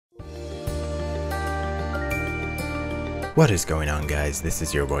What is going on, guys? This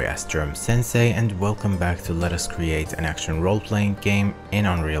is your boy Astrum Sensei and welcome back to Let Us Create an Action Role-Playing Game in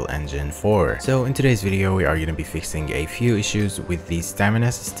Unreal Engine 4. So in today's video we are going to be fixing a few issues with the stamina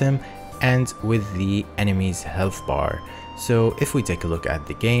system and with the enemy's health bar. So if we take a look at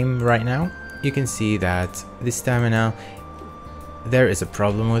the game right now, you can see that the stamina, there is a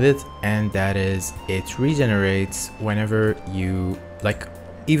problem with it, and that is it regenerates whenever you,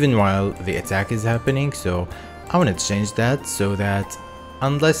 even while the attack is happening. So I want to change that so that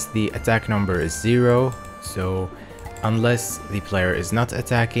unless the attack number is 0, so unless the player is not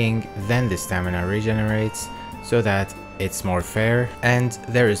attacking, then the stamina regenerates so that it's more fair. And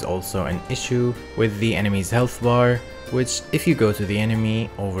there is also an issue with the enemy's health bar, which if you go to the enemy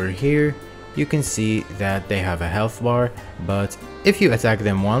over here, you can see that they have a health bar, but if you attack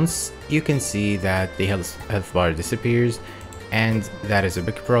them once, you can see that the health bar disappears, and that is a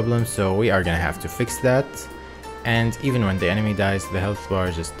big problem. So we are gonna have to fix that. And even when the enemy dies, the health bar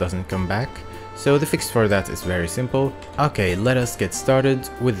just doesn't come back. So the fix for that is very simple. Okay, let us get started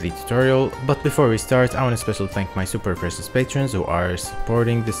with the tutorial, but before we start, I want to special thank my super precious patrons who are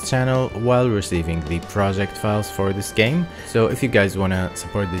supporting this channel while receiving the project files for this game. So if you guys want to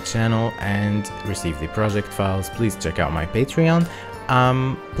support the channel and receive the project files, please check out my Patreon.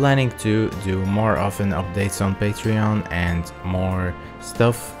 I'm planning to do more often updates on Patreon and more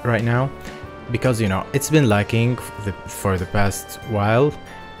stuff right now, because, you know, it's been lacking for the past while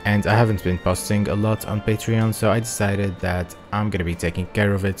and I haven't been posting a lot on Patreon, so I decided that I'm gonna be taking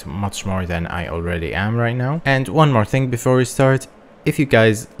care of it much more than I already am right now. And one more thing before we start, if you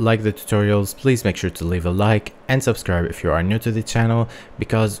guys like the tutorials, please make sure to leave a like and subscribe if you are new to the channel,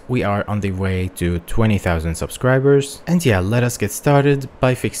 because we are on the way to 20,000 subscribers. And yeah, let us get started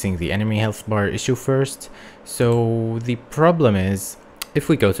by fixing the enemy health bar issue first. So the problem is, if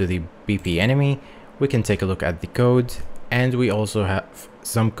we go to the BP enemy, we can take a look at the code, and we also have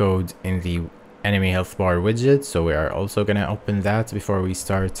some code in the enemy health bar widget, so we are also gonna open that before we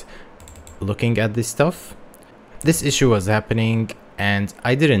start looking at this stuff. This issue was happening and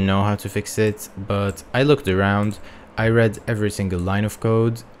I didn't know how to fix it, but I looked around, I read every single line of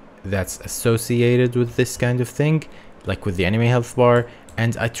code that's associated with this kind of thing, like with the enemy health bar,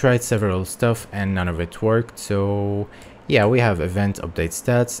 and I tried several stuff and none of it worked. So yeah, we have event update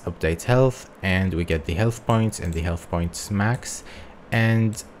stats, update health, and we get the health points and the health points max.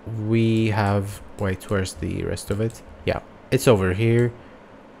 And we have, wait, where's the rest of it? Yeah, it's over here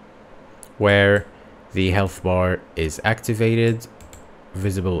where the health bar is activated,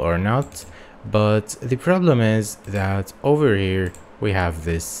 visible or not. But the problem is that over here we have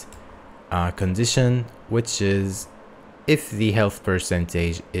this condition, which is if the health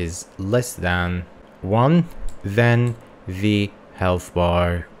percentage is less than 1, then the health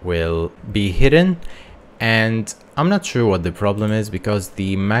bar will be hidden. And I'm not sure what the problem is, because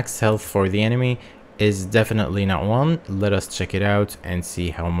the max health for the enemy is definitely not 1. Let us check it out and see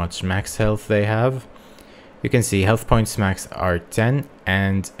how much max health they have. You can see health points max are 10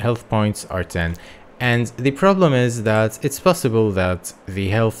 and health points are 10. And the problem is that it's possible that the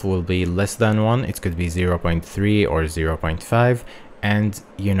health will be less than 1. It could be 0.3 or 0.5, and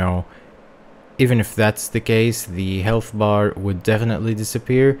you know, even if that's the case, the health bar would definitely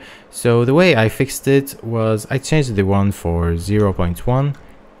disappear. So the way I fixed it was I changed the one for 0.1,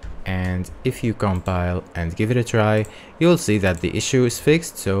 and if you compile and give it a try, you'll see that the issue is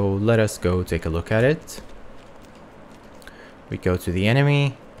fixed. So let us go take a look at it. We go to the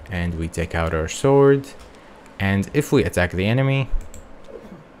enemy and we take out our sword, and if we attack the enemy,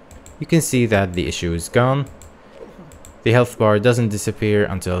 you can see that the issue is gone. The health bar doesn't disappear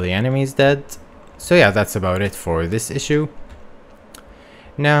until the enemy is dead. So yeah, that's about it for this issue.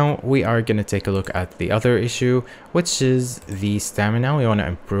 Now we are gonna take a look at the other issue, which is the stamina. We want to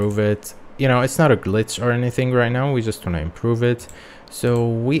improve it. You know, it's not a glitch or anything right now, we just want to improve it. So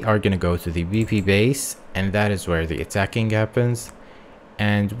we are gonna go to the BP base, and that is where the attacking happens,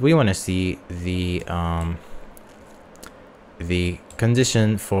 and we want to see the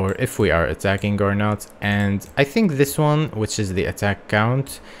condition for if we are attacking or not. And I think this one, which is the attack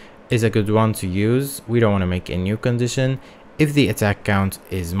count, is a good one to use. We don't want to make a new condition. If the attack count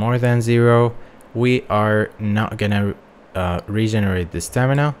is more than 0, we are not gonna regenerate the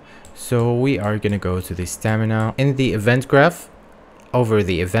stamina. So we are gonna go to the stamina. In the event graph, over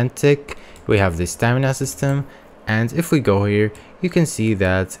the event tick, we have the stamina system, and if we go here, you can see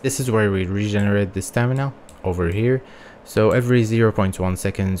that this is where we regenerate the stamina, over here. So every 0.1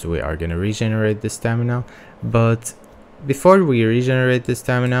 seconds we are gonna regenerate the stamina. But before we regenerate the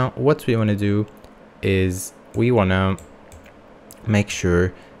stamina, what we want to do is we want to make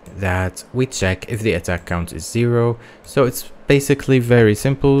sure that we check if the attack count is 0. So it's basically very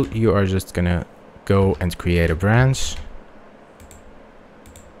simple. You are just gonna go and create a branch,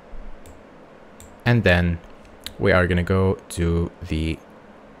 and then we are gonna go to the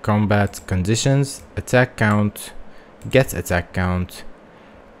combat conditions, attack count, get attack count,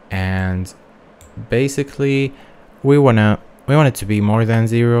 and basically we want it to be more than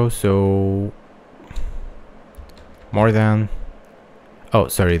 0. So more than, oh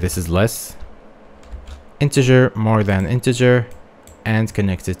sorry, this is less, integer more than integer, and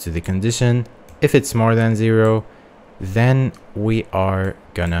connect it to the condition. If it's more than 0, then we are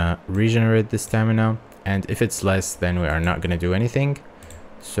gonna regenerate the stamina, and if it's less, then we are not gonna do anything.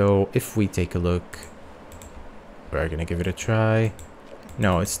 So if we take a look, we're gonna give it a try.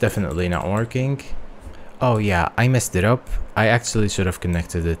 No, it's definitely not working. Oh yeah, I messed it up. I actually should have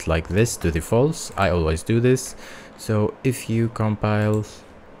connected it like this to the false. I always do this. So if you compile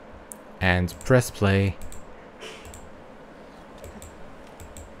and press play,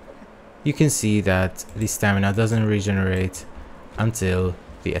 you can see that the stamina doesn't regenerate until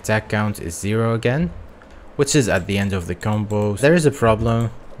the attack count is 0 again, which is at the end of the combo. There is a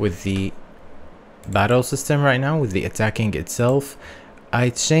problem with the battle system right now, with the attacking itself. I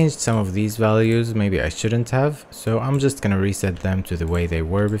changed some of these values, maybe I shouldn't have, so I'm just gonna reset them to the way they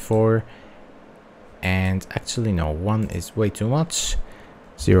were before. And actually no, 1 is way too much.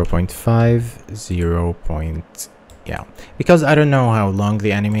 0.5, 0. Yeah, because I don't know how long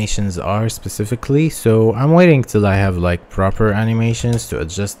the animations are specifically, so I'm waiting till I have like proper animations to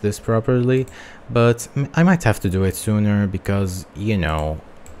adjust this properly, but I might have to do it sooner because, you know,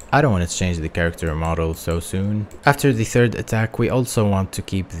 I don't want to change the character model so soon. After the third attack, we also want to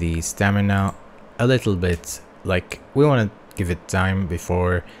keep the stamina a little bit, like we want to give it time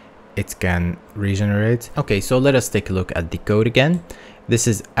before it can regenerate. Okay, so let us take a look at the code again. This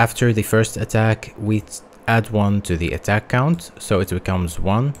is after the first attack, we add 1 to the attack count, so it becomes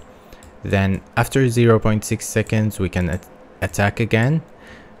 1. Then after 0.6 seconds, we can attack again.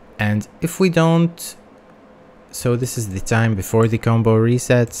 And if we don't, so this is the time before the combo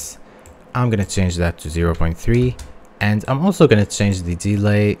resets, I'm gonna change that to 0.3. And I'm also gonna change the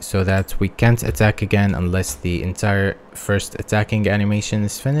delay so that we can't attack again unless the entire first attacking animation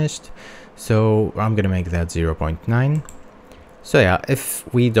is finished. So I'm gonna make that 0.9. So yeah, if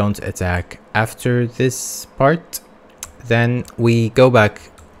we don't attack after this part, then we go back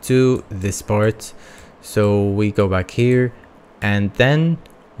to this part. So we go back here, and then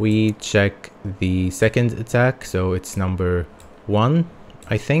we check the second attack. So it's number 1,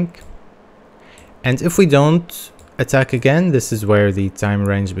 I think. And if we don't attack again, this is where the time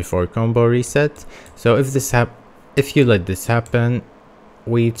range before combo reset. So if you let this happen,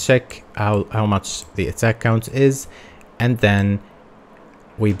 we check how much the attack count is, and then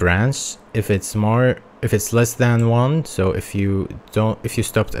we branch. If it's less than 1, so if you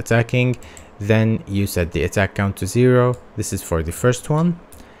stopped attacking, then you set the attack count to 0. This is for the first one.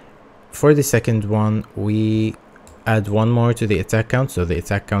 For the second one, we add 1 more to the attack count, so the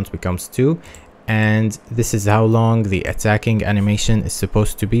attack count becomes 2. And this is how long the attacking animation is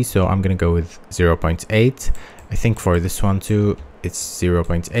supposed to be, so I'm gonna go with 0.8. I think for this one too, it's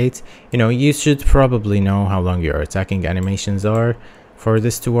 0.8. You know, you should probably know how long your attacking animations are for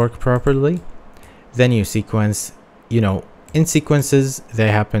this to work properly. Then you sequence, you know, in sequences,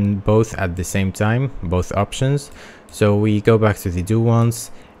 they happen both at the same time, both options. So we go back to the do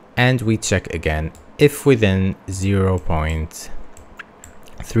once, and we check again. If within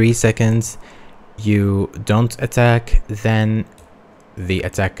 0.3 seconds you don't attack, then the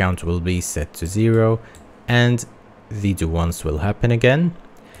attack count will be set to 0 and the do once will happen again.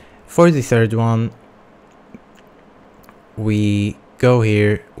 For the third one, we go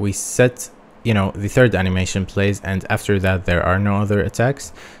here, we set, you know, the third animation plays, and after that there are no other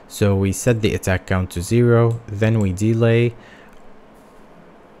attacks. So we set the attack count to 0, then we delay,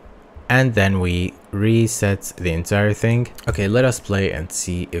 and then we reset the entire thing. Okay, let us play and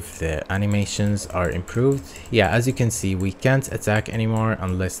see if the animations are improved. Yeah, as you can see, we can't attack anymore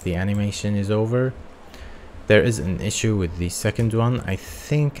unless the animation is over. There is an issue with the second one. I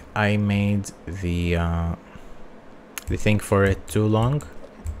think I made the thing for it too long.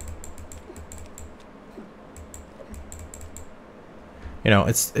 You know,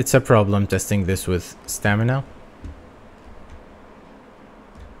 it's a problem testing this with stamina.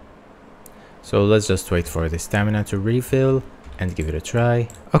 So let's just wait for the stamina to refill and give it a try.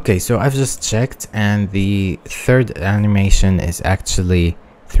 Okay, so I've just checked and the third animation is actually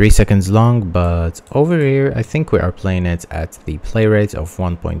 3 seconds long, but over here I think we are playing it at the play rate of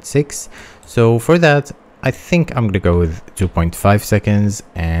 1.6. So for that, I think I'm gonna go with 2.5 seconds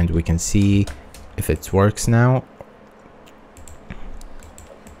and we can see if it works now.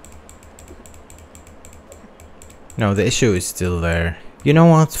 No, the issue is still there. You know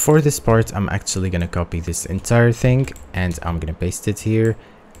what, for this part I'm actually gonna copy this entire thing and I'm gonna paste it here,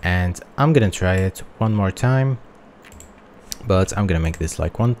 and I'm gonna try it one more time, but I'm gonna make this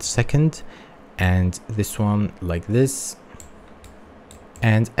like 1 second and this one like this.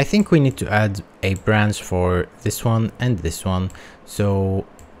 And I think we need to add a branch for this one and this one, so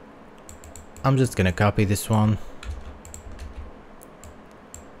I'm just gonna copy this one.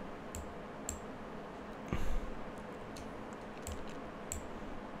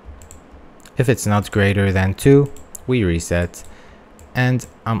 If it's not greater than 2, we reset. And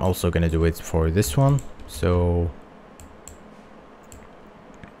I'm also gonna do it for this one, so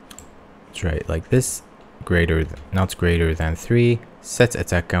try it like this. Not greater than 3, set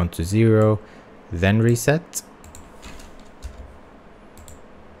attack count to 0, then reset.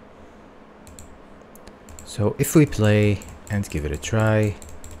 So if we play and give it a try,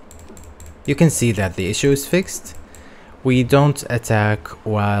 you can see that the issue is fixed. We don't attack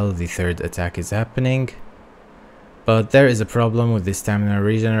while the third attack is happening, but there is a problem with the stamina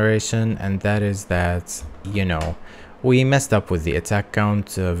regeneration, and that is that, you know, we messed up with the attack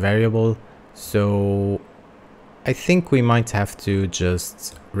count variable, so I think we might have to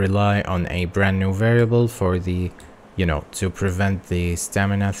just rely on a brand new variable for the, you know, to prevent the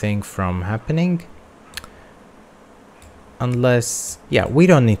stamina thing from happening. Unless, yeah, we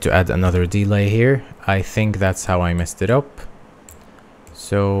don't need to add another delay here. I think that's how I messed it up.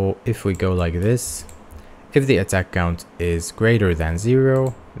 So if we go like this, if the attack count is greater than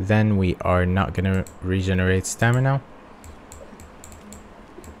 0, then we are not gonna regenerate stamina.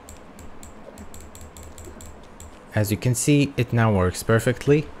 As you can see, it now works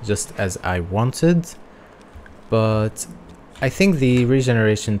perfectly, just as I wanted. But I think the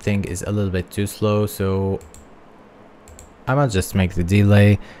regeneration thing is a little bit too slow, so I might just make the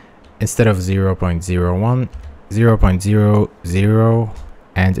delay instead of 0.01, 0.00,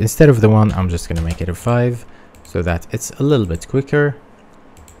 and instead of the 1, I'm just gonna make it a 5, so that it's a little bit quicker.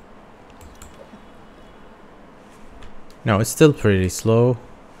 No, it's still pretty slow,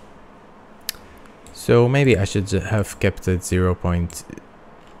 so maybe I should have kept it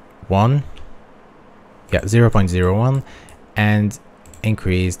 0.1, yeah, 0.01, and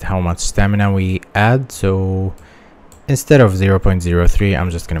increased how much stamina we add. So instead of 0.03, I'm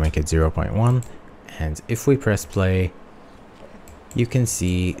just gonna make it 0.1, and if we press play, you can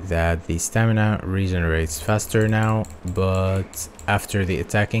see that the stamina regenerates faster now, but after the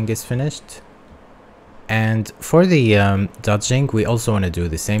attacking is finished. And for the dodging, we also want to do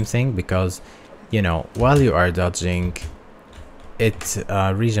the same thing, because, you know, while you are dodging, it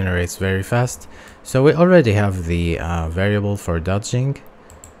regenerates very fast. So we already have the variable for dodging.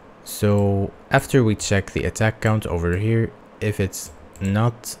 So after we check the attack count over here, if it's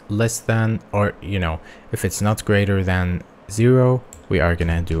not less than, or, you know, if it's not greater than 0, we are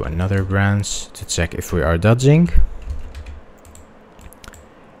gonna do another branch to check if we are dodging.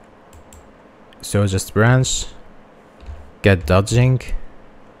 So just branch, get dodging,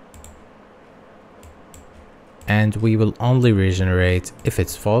 and we will only regenerate if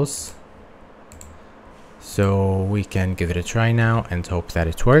it's false. So we can give it a try now and hope that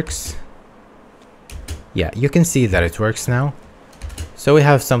it works. Yeah, you can see that it works now. So we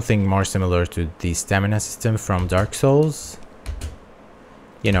have something more similar to the stamina system from Dark Souls.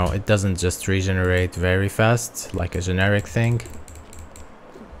 You know, it doesn't just regenerate very fast like a generic thing.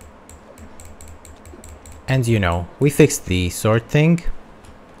 And, you know, we fixed the sword thing.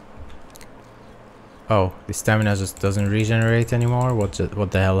 Oh, the stamina just doesn't regenerate anymore. What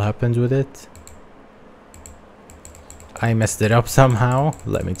the hell happened with it? I messed it up somehow.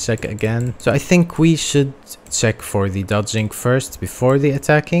 Let me check again. So I think we should check for the dodging first before the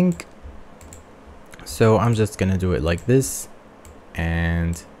attacking. So I'm just gonna do it like this.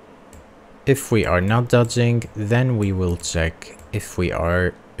 And if we are not dodging, then we will check if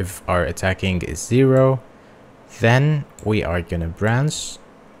our attacking is 0. Then we are gonna branch.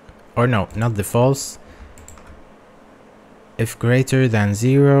 Or no, not the false. If greater than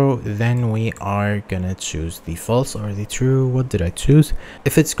 0, then we are gonna choose the false or the true. What did I choose?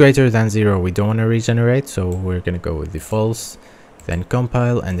 If it's greater than 0, we don't want to regenerate, so we're gonna go with the false. Then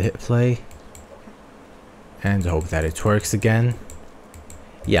compile and hit play. And hope that it works again.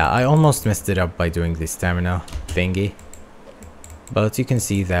 Yeah, I almost messed it up by doing the stamina thingy. But you can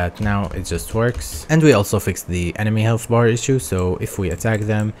see that now it just works. And we also fixed the enemy health bar issue, so if we attack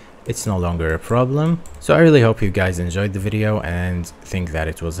them, it's no longer a problem. So I really hope you guys enjoyed the video and think that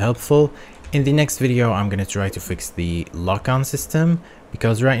it was helpful. In the next video, I'm gonna try to fix the lock-on system,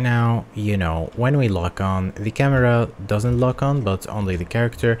 because right now, you know, when we lock on, the camera doesn't lock on, but only the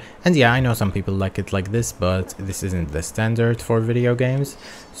character. And yeah, I know some people like it like this, but this isn't the standard for video games.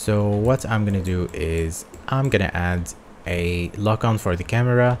 So what I'm gonna do is I'm gonna add a lock-on for the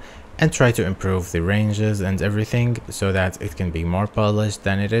camera and try to improve the ranges and everything so that it can be more polished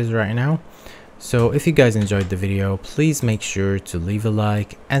than it is right now. So if you guys enjoyed the video, please make sure to leave a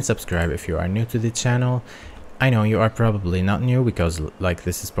like and subscribe if you are new to the channel. I know you are probably not new because like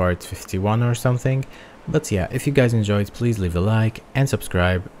this is part 51 or something, but yeah, if you guys enjoyed, please leave a like and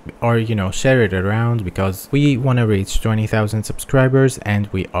subscribe, or you know, share it around, because we want to reach 20,000 subscribers and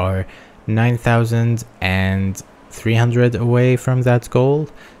we are 9,300 away from that goal.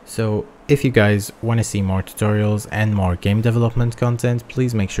 So if you guys want to see more tutorials and more game development content,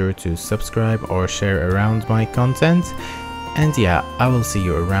 please make sure to subscribe or share around my content. And yeah, I will see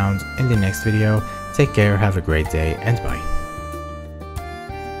you around in the next video. Take care, have a great day, and bye.